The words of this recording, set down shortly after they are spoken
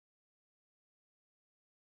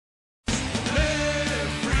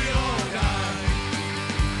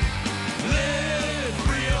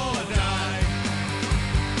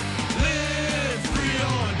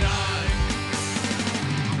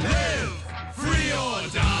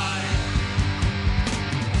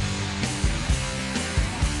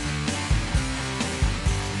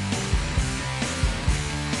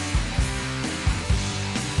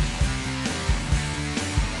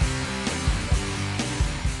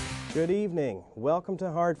Good evening. Welcome to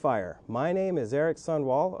Hardfire. My name is Eric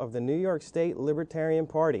SUNDWALL of the New York State Libertarian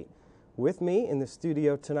Party. With me in the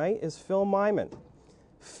studio tonight is Phil MAYMIN.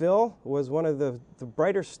 Phil was one of the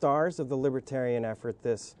brighter stars of the libertarian effort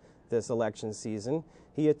this election season.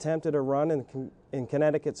 He attempted a run in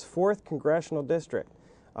Connecticut's 4th Congressional District.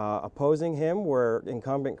 Opposing him were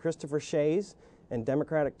incumbent Christopher Shays and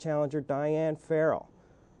Democratic challenger Diane Farrell.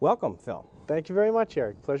 Welcome, Phil. Thank you very much,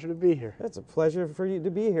 Eric. Pleasure to be here. It's a pleasure for you to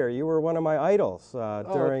be here. You were one of my idols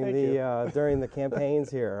during the campaigns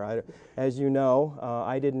here. As you know,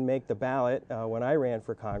 I didn't make the ballot when I ran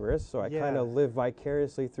for Congress, so I kind of lived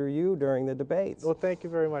vicariously through you during the debates. Well, thank you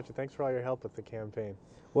very much, and thanks for all your help with the campaign.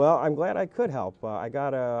 Well, I'm glad I could help. I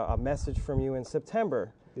got a message from you in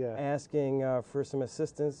September asking for some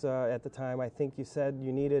assistance. At the time, I think you said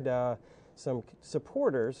you needed some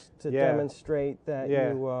supporters to demonstrate that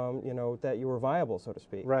that you were viable, so to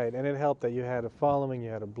speak. Right, and it helped that you had a following, you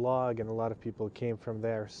had a blog, and a lot of people came from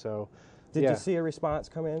there. So, did you see a response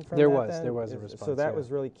come in from there that? There was a response. So that was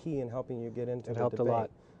really key in helping you get into the debate. It helped a lot.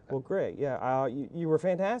 Well, great. Yeah, you were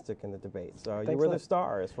fantastic in the debates. You were the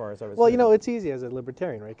star as far as I was. Well, you know, it's easy as a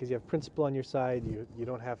libertarian, right? Because you have principle on your side. You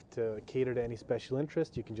don't have to cater to any special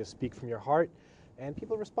interest. You can just speak from your heart, and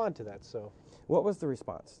people respond to that. So, what was the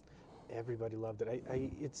response? Everybody loved it.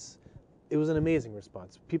 It was an amazing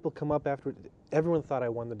response. People come up after. Everyone thought I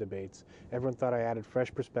won the debates. Everyone thought I added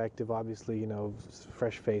fresh perspective. Obviously, you know,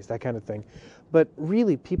 fresh face, that kind of thing. But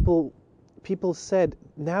really, people said,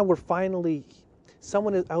 now we're finally.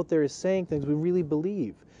 Someone out there is saying things we really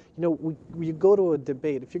believe. You know, you go to a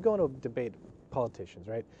debate. If you're going to a debate, politicians,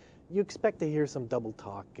 right? You expect to hear some double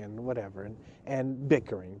talk and whatever, and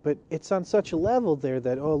bickering. But it's on such a level there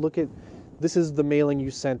that, oh, look at, this is the mailing you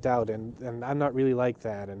sent out, and I'm not really like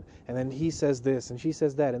that, and then he says this and she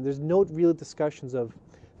says that, and there's no real discussions of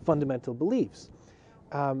fundamental beliefs.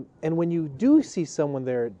 And when you do see someone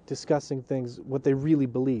there discussing things, what they really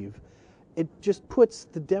believe, it just puts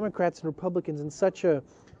the Democrats and Republicans in such a,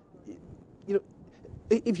 you know,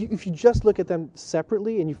 if you just look at them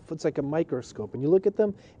separately and it's like a microscope and you look at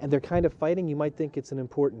them and they're kind of fighting, you might think it's an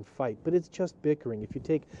important fight, but it's just bickering. If you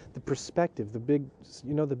take the perspective, the big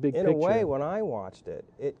picture. In a way, when I watched it,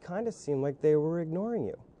 it kind of seemed like they were ignoring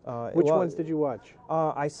you. Which ones did you watch?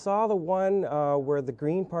 I saw the one where the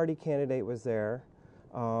Green Party candidate was there.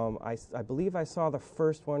 I believe I saw the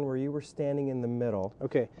first one where you were standing in the middle.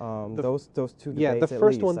 Okay. Those two debates. Yeah,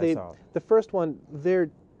 the first one,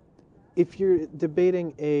 if you're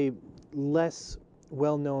debating a less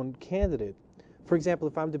well-known candidate, for example,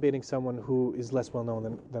 if I'm debating someone who is less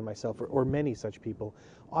well-known than myself, or many such people,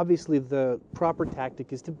 obviously the proper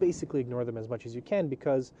tactic is to basically ignore them as much as you can,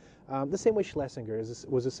 because the same way Schlesinger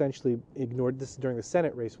was essentially ignored. This is during the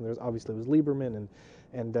Senate race when there was obviously Lieberman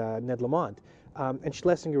and Ned Lamont. And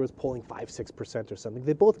Schlesinger was polling 5-6% or something.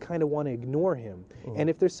 They both kind of want to ignore him. And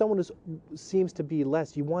if there's someone who seems to be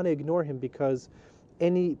less, you want to ignore him, because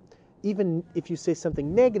even if you say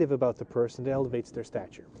something negative about the person, it elevates their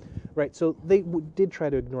stature, right? So they did try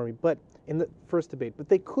to ignore me, but in the first debate, but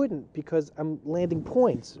they couldn't, because I'm landing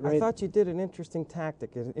points, right? I thought you did an interesting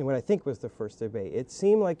tactic in what I think was the first debate. It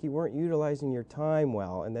seemed like you weren't utilizing your time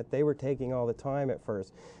well, and that they were taking all the time at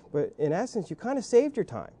first. But in essence, you kind of saved your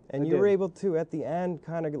time, and you were able to, at the end,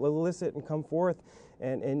 kind of elicit and come forth,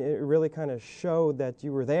 and it really kind of showed that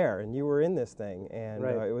you were there and you were in this thing, and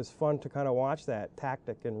it was fun to kind of watch that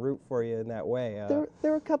tactic and root for you in that way.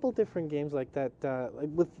 There are a couple different games like that, like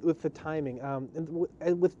with the timing,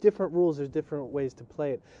 and with different rules. There's different ways to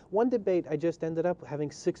play it. One debate, I just ended up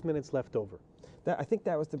having 6 minutes left over. I think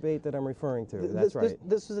that was the debate that I'm referring to. That's right.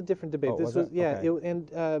 This was a different debate. Oh, this was okay. And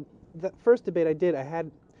the first debate I did, I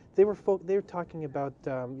had. They were talking about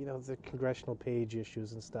you know, the congressional page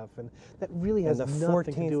issues and stuff, and that really has nothing to do with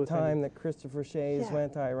anything. And the 14th time that Christopher Shays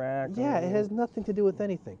went to Iraq. Yeah, it has nothing to do with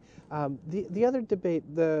anything. The other debate,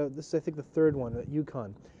 this is I think the third one at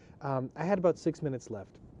UConn. I had about 6 minutes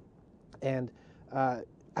left, and I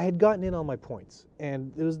had gotten in all my points,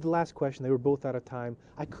 and it was the last question. They were both out of time.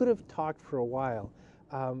 I could have talked for a while.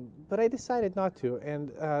 But I decided not to,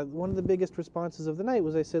 and one of the biggest responses of the night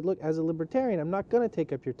was I said, look, as a libertarian, I'm not going to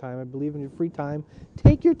take up your time. I believe in your free time.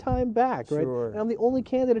 Take your time back, right? And I'm the only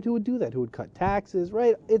candidate who would do that, who would cut taxes,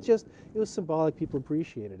 right? It was symbolic. People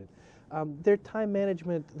appreciated it. Their time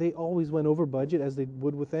management, they always went over budget, as they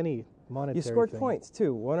would with any monetary You scored thing. points,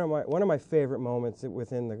 too. One of my favorite moments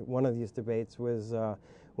within one of these debates was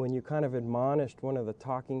when you kind of admonished one of the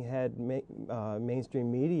talking head mainstream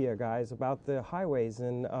media guys about the highways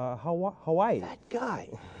in Hawaii. That guy,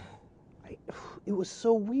 it was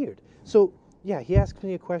so weird. So yeah, he asked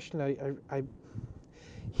me a question.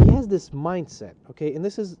 he has this mindset, okay, and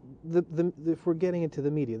this is if we're getting into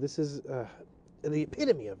the media, this is the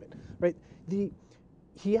epitome of it, right?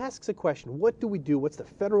 He asks a question: what do we do? What's the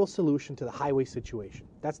federal solution to the highway situation?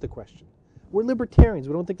 That's the question. We're libertarians.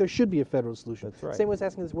 We don't think there should be a federal solution. That's right. Same was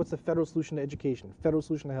asking us, what's the federal solution to education? Federal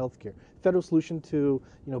solution to healthcare? Federal solution to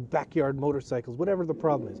backyard motorcycles? Whatever the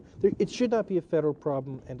problem is, it should not be a federal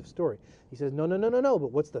problem. End of story. He says, no.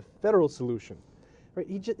 But what's the federal solution? Right?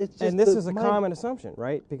 It's just and this is a common assumption,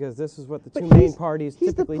 right? Because this is what the two main parties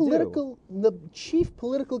typically do. He's the chief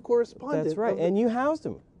political correspondent. That's right. And you housed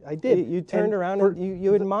him. I did. You turned around and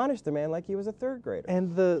you admonished the man like he was a third grader.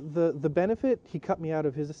 And the benefit, he cut me out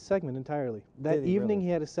of his segment entirely. That evening really? He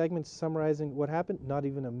had a segment summarizing what happened, not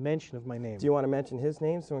even a mention of my name. Do you want to mention his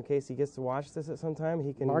name so in case he gets to watch this at some time,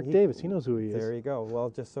 he can... Mark Davis, he knows who he is. There you go. Well,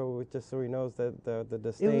 just so he knows the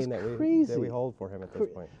disdain that we hold for him at this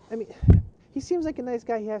point. I mean, he seems like a nice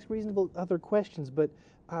guy. He asks reasonable other questions, but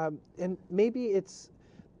and maybe it's,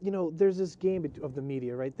 there's this game of the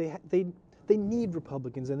media, right? They need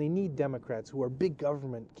Republicans and they need Democrats who are big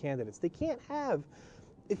government candidates. They can't have,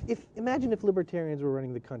 imagine if libertarians were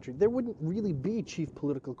running the country, there wouldn't really be chief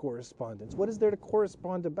political correspondents. What is there to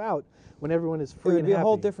correspond about when everyone is free and happy? It would be a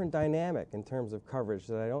whole different dynamic in terms of coverage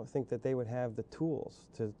that I don't think that they would have the tools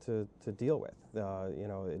to deal with.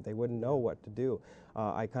 They wouldn't know what to do.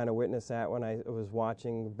 I kind of witnessed that when I was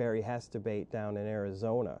watching Barry Hess debate down in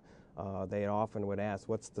Arizona. They often would ask,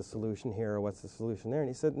 what's the solution here or what's the solution there? And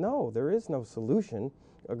he said, no, there is no solution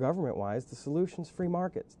government-wise. The solution's free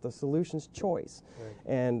markets. The solution's choice. Right.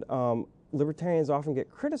 And libertarians often get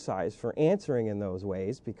criticized for answering in those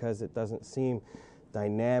ways because it doesn't seem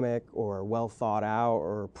dynamic or well thought out,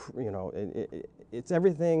 or it's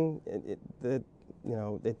everything that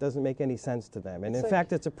it doesn't make any sense to them. And in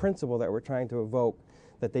fact, it's a principle that we're trying to evoke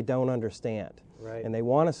that they don't understand. Right. And they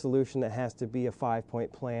want a solution that has to be a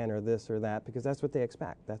 5-point plan or this or that because that's what they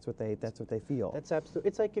expect. That's what they feel. That's absolutely.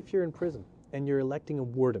 It's like if you're in prison and you're electing a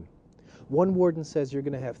warden. One warden says you're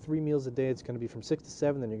going to have 3 meals a day. It's going to be from 6 to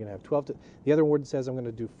 7. Then you're going to have 12 to. The other warden says I'm going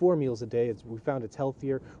to do 4 meals a day. We found it's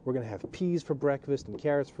healthier. We're going to have peas for breakfast and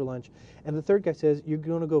carrots for lunch. And the third guy says you're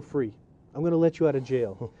going to go free. I'm going to let you out of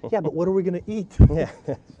jail. Yeah, but what are we going to eat? Yeah,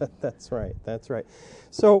 that's right. That's right.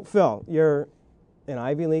 So Phil, you're an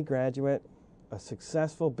Ivy League graduate, a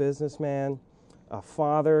successful businessman, a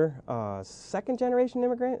father, second-generation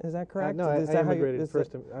immigrant. Is that correct? No, I immigrated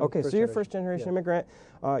first. Okay, so you're first-generation immigrant.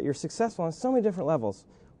 You're successful on so many different levels.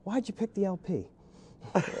 Why'd you pick the LP?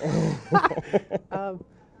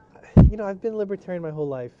 I've been libertarian my whole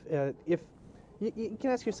life. If you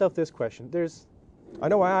can ask yourself this question, I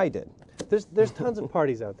know why I did. There's tons of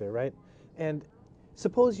parties out there, right? And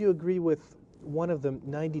suppose you agree with one of them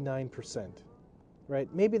 99%. Right?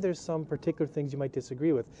 Maybe there's some particular things you might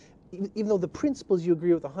disagree with. Even though the principles you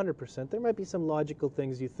agree with 100%, there might be some logical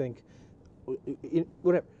things you think,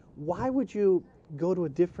 whatever. Why would you go to a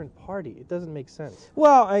different party? It doesn't make sense.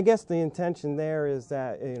 Well, I guess the intention there is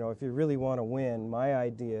that, if you really want to win, my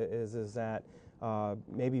idea is that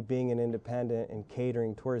maybe being an independent and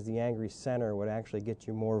catering towards the angry center would actually get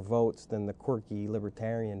you more votes than the quirky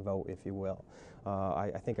libertarian vote, if you will. I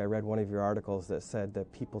think I read one of your articles that said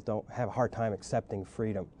that people don't have a hard time accepting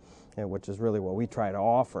freedom, which is really what we try to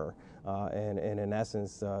offer. And in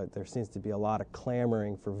essence, there seems to be a lot of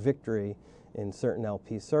clamoring for victory in certain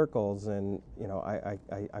LP circles, and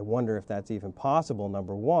I wonder if that's even possible,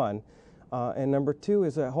 number one. And number two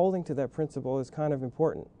is that holding to that principle is kind of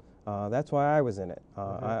important. That's why I was in it.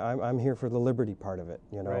 I'm here for the liberty part of it.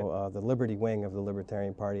 Right. The liberty wing of the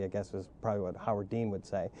Libertarian Party, I guess, was probably what Howard Dean would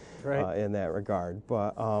say, right, in that regard.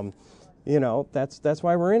 But that's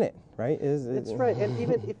why we're in it, right? That's right. And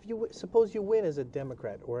even if suppose you win as a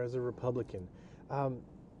Democrat or as a Republican,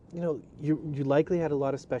 you likely had a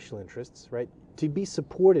lot of special interests, right? To be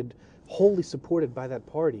wholly supported by that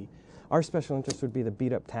party. Our special interest would be the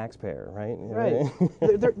beat-up taxpayer, right? Right.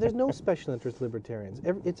 There's no special interest libertarians.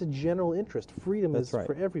 It's a general interest. Freedom is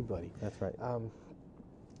for everybody. That's right.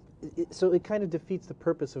 So it kind of defeats the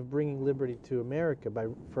purpose of bringing liberty to America by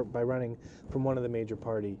running from one of the major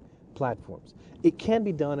party platforms. It can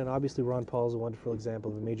be done, and obviously Ron Paul is a wonderful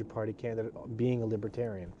example of a major party candidate being a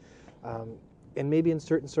libertarian. And maybe in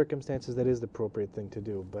certain circumstances that is the appropriate thing to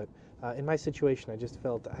do. But in my situation, I just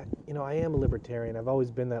felt, I am a libertarian. I've always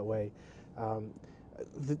been that way.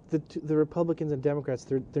 The Republicans and Democrats,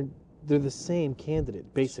 they're the same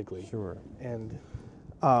candidate, basically. Sure. And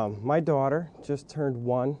my daughter just turned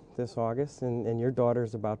 1 this August, and your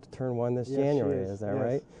daughter's about to turn 1 this January. Is that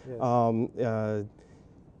right? Yes.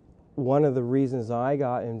 One of the reasons I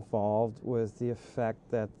got involved was the effect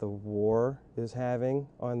that the war is having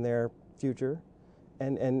on their future,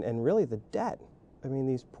 and really the debt. I mean,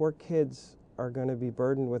 these poor kids are going to be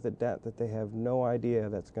burdened with a debt that they have no idea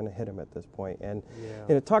that's going to hit them at this point. And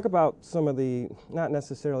talk about some of the, not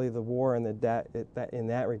necessarily the war and the debt in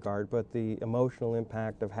that regard, but the emotional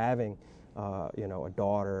impact of having a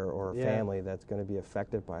daughter or a family that's going to be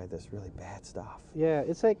affected by this really bad stuff. Yeah,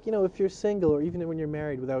 it's like, if you're single or even when you're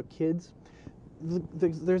married without kids,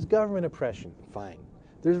 there's government oppression, fine.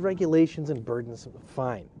 There's regulations and burdens,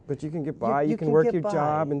 fine. But you can get by, you can work your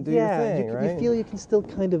job and do your thing, right? You feel you can still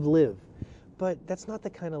kind of live. But that's not the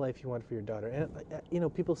kind of life you want for your daughter.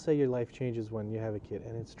 And, people say your life changes when you have a kid,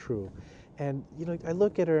 and it's true. And, I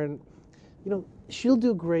look at her and, she'll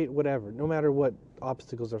do great whatever, no matter what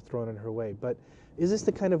obstacles are thrown in her way. But is this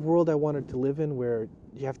the kind of world I want her to live in where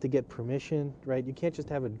you have to get permission, right? You can't just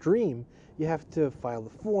have a dream. You have to file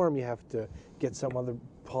the form. You have to get some other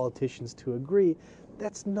politicians to agree.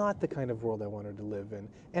 That's not the kind of world I want her to live in.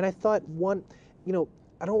 And I thought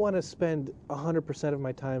I don't want to spend 100% of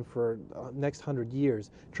my time for next 100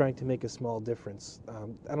 years trying to make a small difference.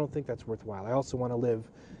 I don't think that's worthwhile. I also want to live,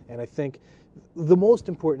 and I think the most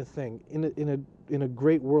important thing in a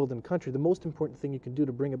great world and country, the most important thing you can do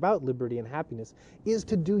to bring about liberty and happiness is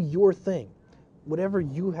to do your thing. Whatever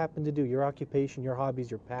you happen to do, your occupation, your hobbies,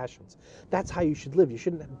 your passions, that's how you should live. You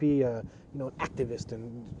shouldn't be an activist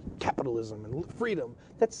in capitalism and freedom.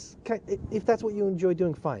 If that's what you enjoy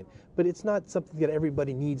doing, fine. But it's not something that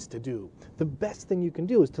everybody needs to do. The best thing you can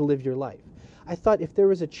do is to live your life. I thought if there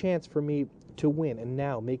was a chance for me to win and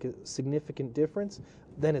now make a significant difference,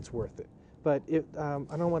 then it's worth it. But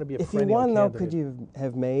I don't want to be a perennial candidate. If you won, though, could you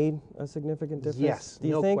have made a significant difference? Yes, Do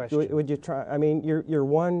you no think? question. Would you try? I mean, you're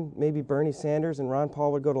one. Maybe Bernie Sanders and Ron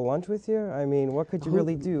Paul would go to lunch with you. I mean, what could you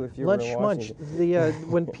really do if you were in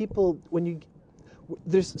Washington?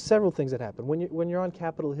 There's several things that happen when you're on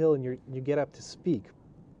Capitol Hill and you get up to speak.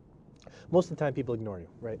 Most of the time, people ignore you,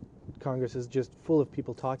 right? Congress is just full of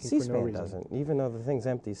people talking for no reason. doesn't, even though the thing's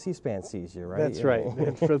empty. C-SPAN sees you, right? That's right,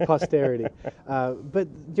 for posterity. But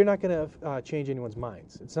you're not going to change anyone's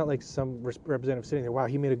minds. It's not like some representative sitting there, wow,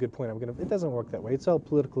 he made a good point. It doesn't work that way. It's all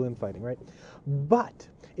political infighting, right? But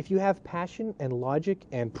if you have passion and logic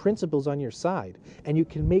and principles on your side, and you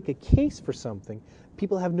can make a case for something,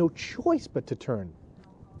 people have no choice but to turn.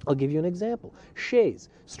 I'll give you an example. Shays,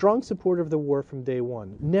 strong supporter of the war from day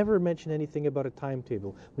one, never mentioned anything about a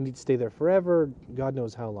timetable. We need to stay there forever, God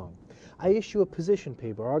knows how long. I issue a position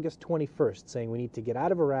paper August 21st saying we need to get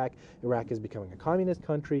out of Iraq. Iraq is becoming a communist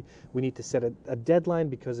country. We need to set a deadline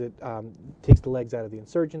because it takes the legs out of the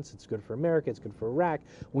insurgents. It's good for America. It's good for Iraq.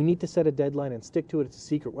 We need to set a deadline and stick to it. It's a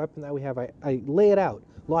secret weapon that we have. I lay it out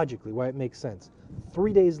logically why it makes sense.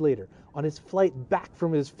 3 days later, on his flight back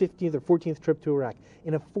from his 15th or 14th trip to Iraq,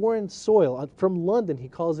 in a foreign soil from London, he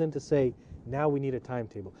calls in to say, now we need a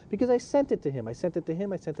timetable. Because I sent it to him. I sent it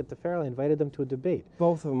to Farrell. I invited them to a debate.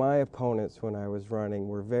 Both of my opponents when I was running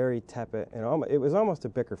were very tepid, and it was almost a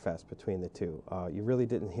bicker fest between the two. You really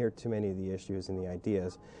didn't hear too many of the issues and the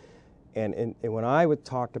ideas. And when I would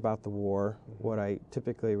talk about the war, what I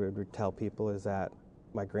typically would tell people is that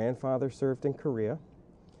my grandfather served in Korea,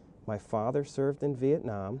 my father served in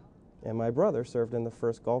Vietnam, and my brother served in the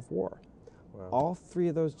first Gulf War. Wow. All three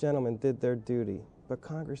of those gentlemen did their duty, but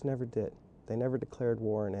Congress never did. They never declared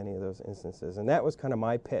war in any of those instances. And that was kind of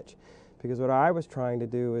my pitch, because what I was trying to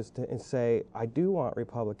do is to say, I do want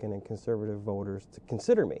Republican and conservative voters to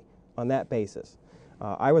consider me on that basis.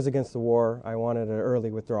 I was against the war. I wanted an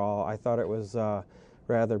early withdrawal. I thought it was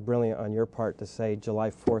rather brilliant on your part to say July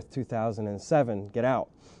 4th, 2007, get out.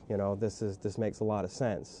 This makes a lot of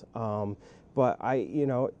sense. But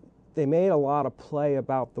they made a lot of play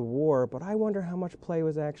about the war, but I wonder how much play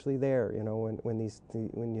was actually there.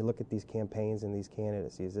 When you look at these campaigns and these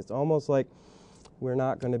candidacies, it's almost like we're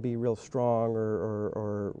not going to be real strong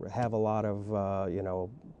or have a lot of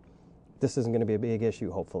this isn't going to be a big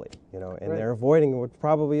issue, hopefully. And right. They're avoiding what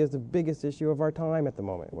probably is the biggest issue of our time at the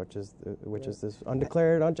moment, which is this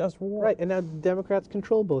undeclared, unjust war. Right, and now Democrats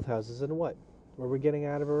control both houses, and what? Were we getting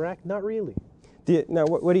out of Iraq? Not really. Now,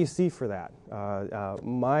 what do you see for that?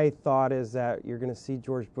 My thought is that you're going to see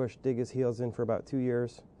George Bush dig his heels in for about 2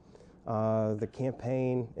 years. The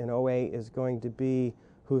campaign in 2008 is going to be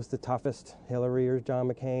who's the toughest, Hillary or John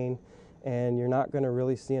McCain, and you're not going to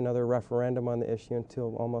really see another referendum on the issue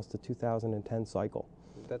until almost the 2010 cycle.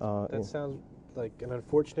 That sounds like an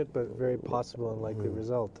unfortunate but very possible and likely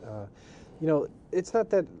result. You know, it's not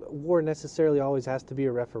that war necessarily always has to be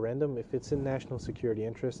a referendum. If it's in national security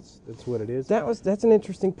interests, that's what it is. That's an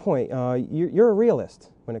interesting point. You're a realist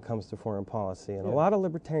when it comes to foreign policy, and a lot of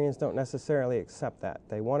libertarians don't necessarily accept that.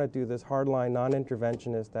 They want to do this hardline,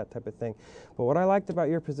 non-interventionist, that type of thing. But what I liked about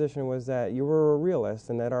your position was that you were a realist,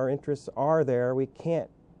 and that our interests are there. We can't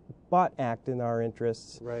but act in our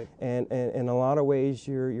interests. Right. And in a lot of ways,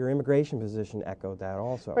 your immigration position echoed that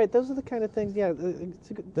also. Right. Those are the kind of things. Yeah. The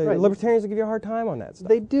libertarians will give you a hard time on that stuff.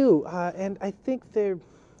 They do, and I think the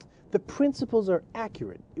principles are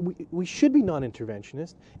accurate. We should be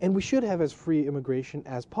non-interventionist, and we should have as free immigration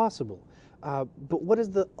as possible. But what is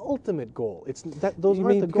the ultimate goal? It's that those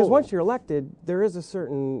aren't the goals. Because once you're elected, there is a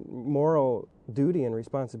certain moral duty and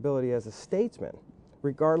responsibility as a statesman,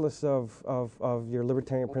 regardless of your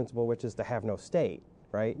libertarian principle, which is to have no state,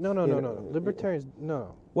 right? No. Libertarians,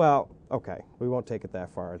 no. Well, okay, we won't take it that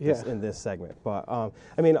far in this segment. But, I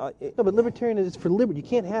mean... no, but libertarian is for liberty. You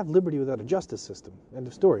can't have liberty without a justice system. End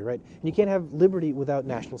of story, right? And you can't have liberty without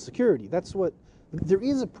national security. That's what... There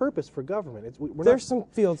is a purpose for government. There's some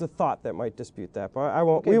fields of thought that might dispute that, but I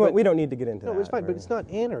won't. Okay, we don't need to get into that. No, it's fine, but it's not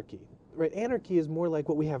anarchy, right? Anarchy is more like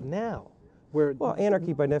what we have now. Well,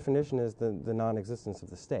 anarchy by definition is the non-existence of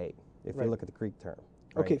the state, if you look at the Greek term.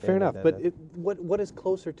 Right? Okay, fair enough. But what is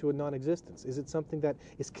closer to a non-existence? Is it something that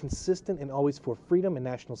is consistent and always for freedom and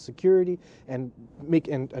national security and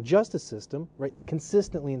a justice system, right,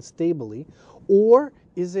 consistently and stably, or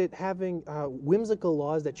is it having whimsical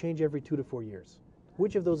laws that change every 2 to 4 years?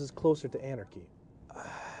 Which of those is closer to anarchy?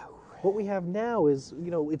 What we have now is,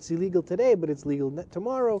 it's illegal today, but it's legal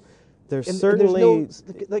tomorrow. There's certainly,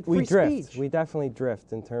 we drift. Speech. We definitely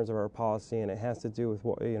drift in terms of our policy, and it has to do with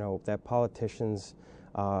what, that politicians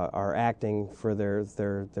are acting for their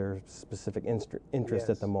specific interest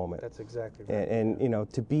at the moment. That's exactly right. And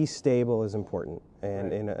to be stable is important,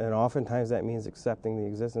 and oftentimes that means accepting the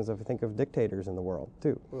existence of dictators in the world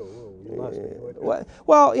too. Whoa, you lost me.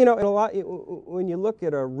 Well, in a lot, when you look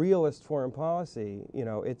at a realist foreign policy,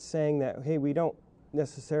 it's saying that, hey, we don't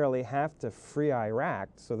necessarily have to free Iraq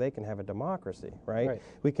so they can have a democracy, right?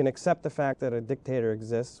 We can accept the fact that a dictator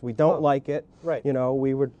exists. We don't like it. Right.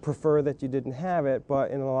 We would prefer that you didn't have it,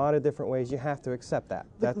 but in a lot of different ways you have to accept that.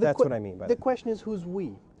 That's what I mean by that. The question is, who's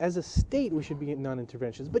we? As a state, we should be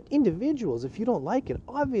non-interventionist, but individuals, if you don't like it,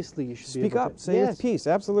 obviously you should speak up, say your piece.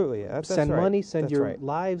 Absolutely. Send money, send your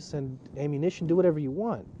lives, send ammunition, do whatever you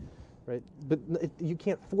want, right? But you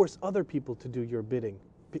can't force other people to do your bidding,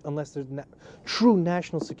 unless there's true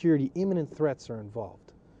national security, imminent threats are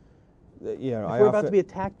involved. If we're about to be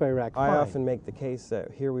attacked by Iraq, I often make the case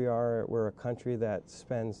that here we're a country that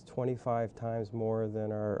spends 25 times more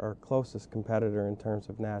than our closest competitor in terms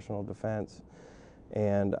of national defense.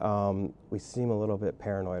 And we seem a little bit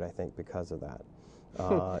paranoid, I think, because of that.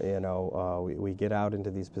 We get out into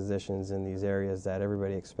these positions in these areas that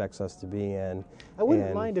everybody expects us to be in. I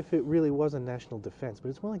wouldn't mind if it really wasn't national defense, but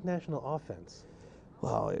it's more like national offense.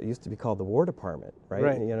 Well, it used to be called the War Department,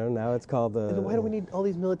 right? Now it's called the... And why do we need all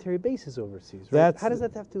these military bases overseas, right? How does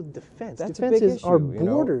that have to do with defense? That's defense a big is issue, our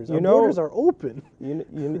borders. Our borders are open.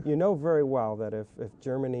 You know very well that if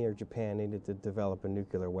Germany or Japan needed to develop a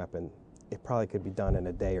nuclear weapon, it probably could be done in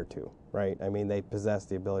a day or two, right? I mean, they possess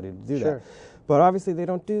the ability to do that. But obviously they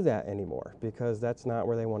don't do that anymore because that's not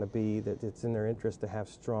where they want to be. That it's in their interest to have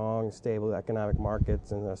strong, stable economic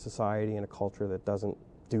markets and a society and a culture that doesn't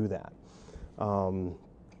do that.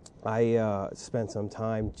 I spent some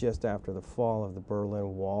time just after the fall of the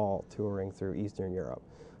Berlin Wall touring through Eastern Europe,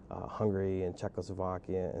 Hungary and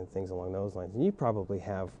Czechoslovakia and things along those lines. And you probably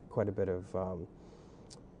have quite a bit of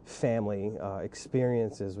family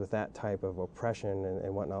experiences with that type of oppression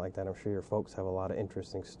and whatnot like that. I'm sure your folks have a lot of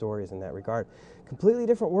interesting stories in that regard. Completely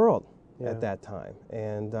different world at that time.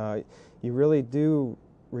 And you really do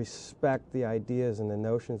respect the ideas and the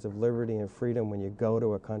notions of liberty and freedom when you go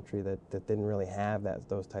to a country that didn't really have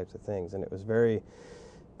those types of things. And it was very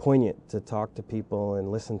poignant to talk to people and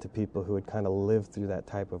listen to people who had kind of lived through that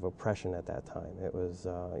type of oppression at that time. It was,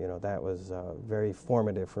 that was very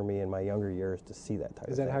formative for me in my younger years to see that type of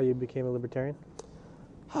thing. Is that how you became a libertarian?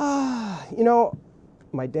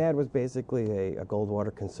 My dad was basically a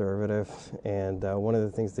Goldwater conservative, and one of the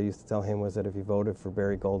things they used to tell him was that if he voted for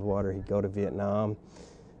Barry Goldwater, he'd go to Vietnam.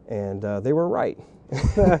 And they were right.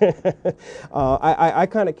 I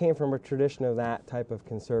kind of came from a tradition of that type of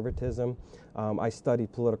conservatism. I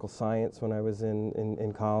studied political science when I was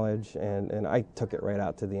in college, and I took it right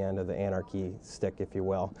out to the end of the anarchy stick, if you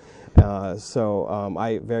will. So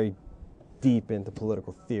I very deep into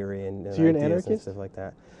political theory and so you're an ideas anarchist? and stuff like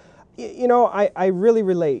that. You know, I really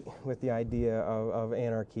relate with the idea of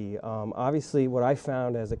anarchy. Obviously, what I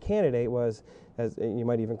found as a candidate was, as you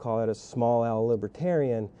might even call it, a small L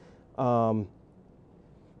libertarian.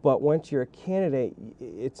 But once you're a candidate,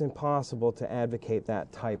 it's impossible to advocate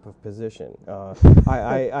that type of position.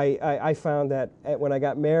 I found that when I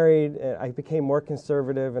got married, I became more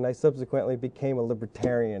conservative, and I subsequently became a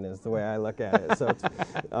libertarian, is the way I look at it. So, it's,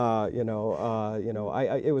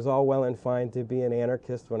 it was all well and fine to be an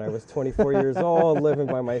anarchist when I was 24 years old, living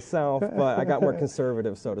by myself, but I got more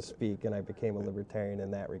conservative, so to speak, and I became a libertarian in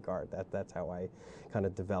that regard. That's how I kind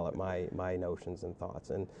of developed my notions and thoughts.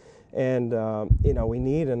 And we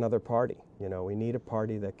need another party. We need a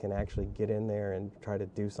party that can actually get in there and try to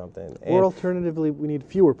do something. Or alternatively, we need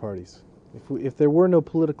fewer parties. If there were no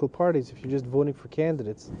political parties, if you're just voting for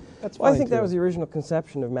candidates, that's fine. Well, I think too. that was the original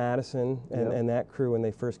conception of Madison and that crew when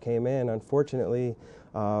they first came in. Unfortunately,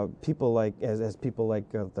 people like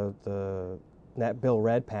that Bill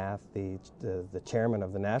Redpath, the chairman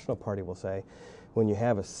of the National Party, will say, when you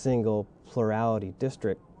have a single plurality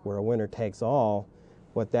district where a winner takes all,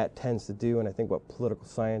 what that tends to do, and I think what political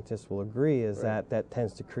scientists will agree, is that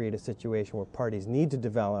tends to create a situation where parties need to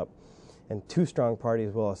develop, and two strong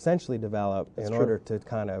parties will essentially develop in order to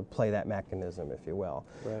kind of play that mechanism, if you will.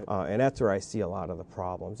 Right. And that's where I see a lot of the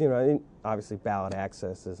problems. Obviously ballot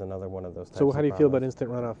access is another one of those types of So how do you feel about problems.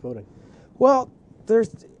 instant runoff voting? Well, there's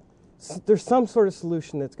some sort of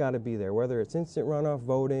solution that's got to be there, whether it's instant runoff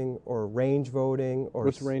voting or range voting. Or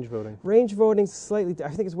What's range voting? Range voting is slightly, I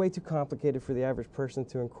think it's way too complicated for the average person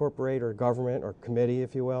to incorporate, or government or committee,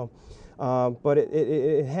 if you will. But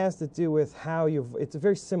it has to do with how it's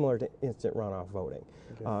very similar to instant runoff voting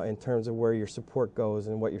in terms of where your support goes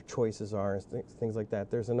and what your choices are and things like that.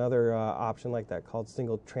 There's another option like that called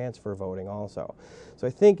single transfer voting also. So I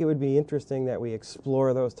think it would be interesting that we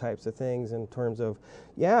explore those types of things in terms of,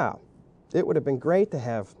 it would have been great to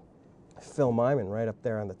have Phil MAYMIN right up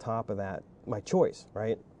there on the top of that, my choice,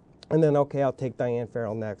 right? And then, okay, I'll take Diane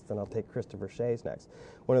Farrell next, and I'll take Christopher Shays next.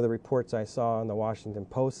 One of the reports I saw in the Washington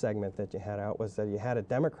Post segment that you had out was that you had a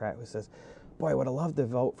Democrat who says, boy, I would have loved to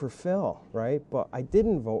vote for Phil, right? But I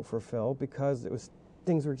didn't vote for Phil because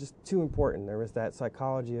things were just too important. There was that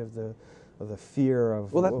psychology of the fear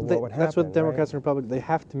of what would happen. That's what Democrats right? and Republicans, they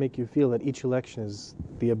have to make you feel that each election is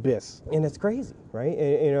the abyss. And it's crazy, right?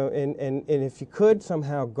 And if you could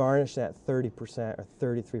somehow garnish that 30% or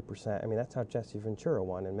 33%, I mean, that's how Jesse Ventura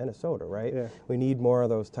won in Minnesota, right? Yeah. We need more of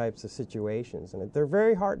those types of situations, and they're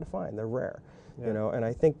very hard to find. They're rare, and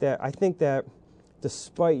I think that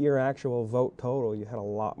despite your actual vote total, you had a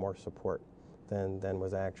lot more support than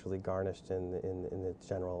was actually garnished in the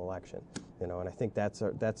general election, and I think that's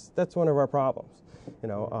one of our problems,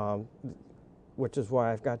 which is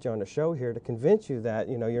why I've got you on the show here to convince you that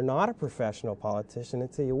you're not a professional politician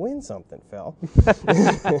until you win something, Phil.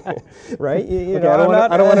 Right?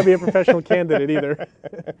 I don't want to be a professional candidate either.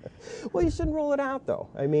 Well, you shouldn't rule it out, though.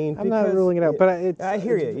 I mean, I'm not ruling it out, but I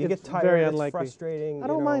hear you. You get tired. Very it's unlikely. Frustrating. I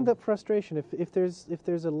don't mind that frustration. If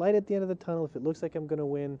there's a light at the end of the tunnel, if it looks like I'm going to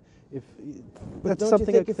win, but that's don't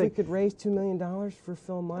something you think if we could raise $2 million for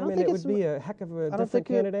Phil MAYMIN, it would be a heck of a different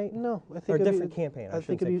candidate? No, I think or a it'd different campaign. I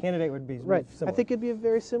should say. Candidate would be right. similar. I think it'd be a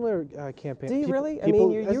very similar campaign. Do you really?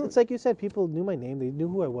 People, I mean, it's like you said. People knew my name. They knew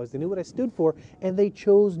who I was. They knew what I stood for, and they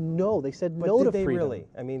chose no. They said no to freedom. But did they really?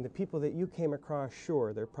 I mean, the people that you came across,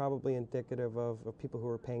 sure, they're probably indicative of people who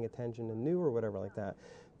were paying attention and knew or whatever like that.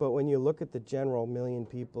 But when you look at the general million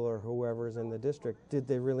people or whoever's in the district, did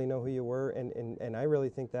they really know who you were? And I really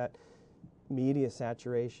think that media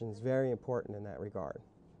saturation is very important in that regard.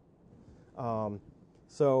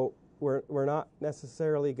 So we're not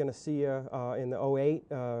necessarily going to see you in the 08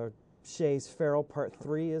 Shays Farrell Part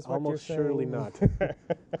 3 is what Almost you're saying? surely not.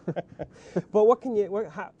 But what can you?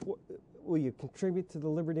 Will you contribute to the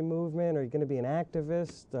liberty movement? Are you going to be an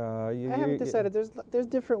activist? I haven't decided. There's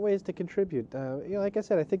different ways to contribute. Like I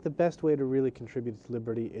said, I think the best way to really contribute to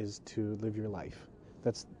liberty is to live your life.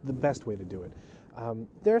 That's the best way to do it.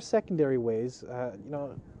 There are secondary ways.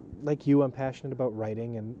 Like you, I'm passionate about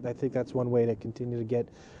writing, and I think that's one way to continue to get.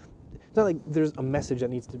 It's not like there's a message that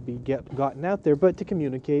needs to be gotten out there, but to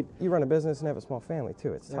communicate. You run a business and have a small family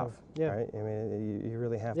too. It's tough, yeah. Right? I mean, you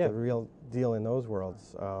really have to real deal in those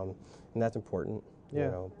worlds, and that's important.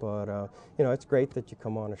 Yeah. But it's great that you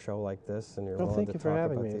come on a show like this and you're willing to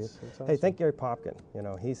talk about these. Awesome. Hey, thank Gary Popkin.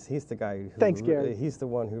 He's the guy who. Thanks, Gary. He's the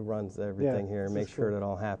one who runs everything here and makes sure that it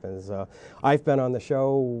all happens. I've been on the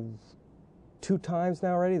show 2 times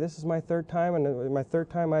now already. This is my 3rd time, and my 3rd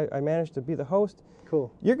time I managed to be the host. Cool.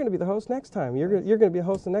 You're going to be the host next time. You're going to be a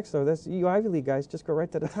host the next time. That's you Ivy League guys. Just go right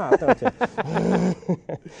to the top, don't you?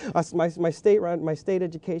 my state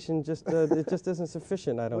education just it just isn't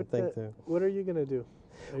sufficient. I don't think. What are you going to do?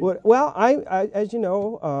 Well, I as you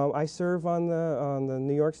know, I serve on the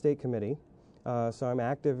New York State Committee, so I'm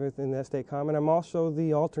active within that state com, and I'm also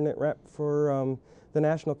the alternate rep for the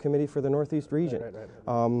National Committee for the Northeast region.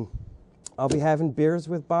 Right. I'll be having beers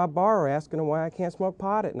with Bob Barr, asking him why I can't smoke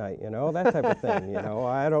pot at night, that type of thing.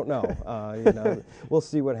 I don't know. We'll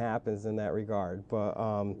see what happens in that regard. But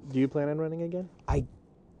do you plan on running again? I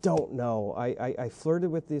don't know. I flirted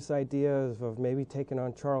with this idea of maybe taking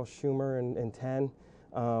on Charles Schumer in 10,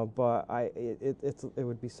 but it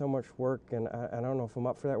would be so much work, and I don't know if I'm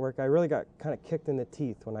up for that work. I really got kind of kicked in the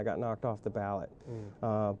teeth when I got knocked off the ballot.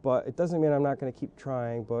 But it doesn't mean I'm not going to keep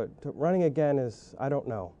trying. But running again I don't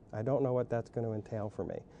know. I don't know what that's going to entail for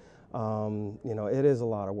me. It is a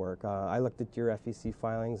lot of work. I looked at your FEC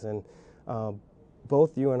filings, and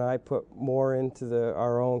both you and I put more into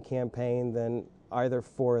our own campaign than either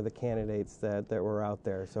four of the candidates that were out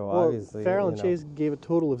there. So obviously, Farrell and Chase gave a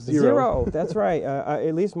total of 0. 0. That's right.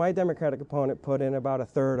 At least my Democratic opponent put in about a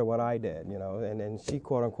third of what I did. And she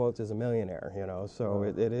quote unquote is a millionaire. So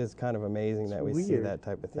it is kind of amazing that we see that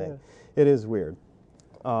type of thing. Yeah. It is weird.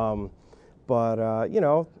 But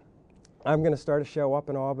I'm going to start a show up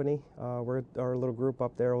in Albany. We're our little group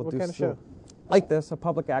up there. What kind of show? Like this, a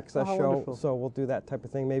public access show. Wonderful. So we'll do that type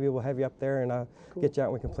of thing. Maybe we'll have you up there and cool. get you out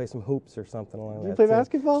and we can play some hoops or something along that. You play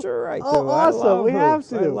basketball? Sure, I do. Awesome. We have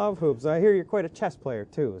to. I love hoops. I hear you're quite a chess player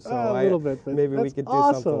too. So a little bit. But maybe we could do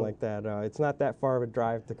awesome. something like that. It's not that far of a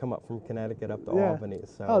drive to come up from Connecticut up to Albany.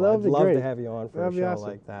 So that would I'd be love great. to have you on for That'd a show awesome.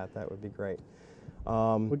 like that. That would be great.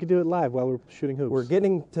 We could do it live while we're shooting hoops. We're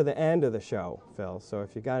getting to the end of the show, Phil. So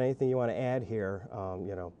if you got anything you want to add here,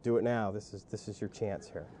 do it now. This is your chance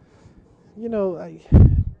here.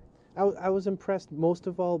 I was impressed most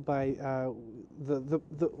of all by one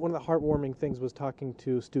of the heartwarming things was talking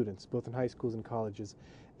to students, both in high schools and colleges,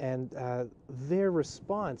 and their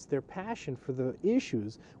response, their passion for the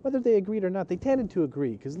issues, whether they agreed or not, they tended to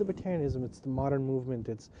agree because libertarianism, it's the modern movement,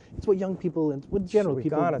 it's what young people and what general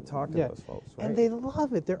people. We gotta talk to those folks, right? And they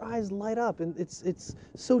love it. Their eyes light up, and it's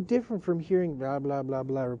so different from hearing blah blah blah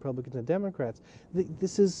blah Republicans and Democrats.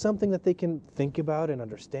 This is something that they can think about and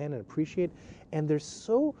understand and appreciate, and they're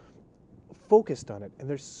so focused on it, and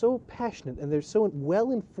they're so passionate, and they're so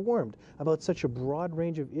well informed about such a broad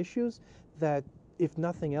range of issues that, if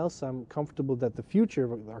nothing else, I'm comfortable that the future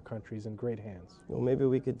of our country is in great hands. Well, maybe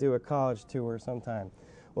we could do a college tour sometime.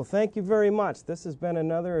 Well, thank you very much. This has been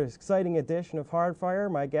another exciting edition of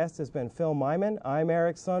Hardfire. My guest has been Phil MAYMIN. I'm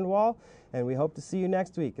Eric Sundwall, and we hope to see you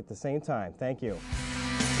next week at the same time. Thank you.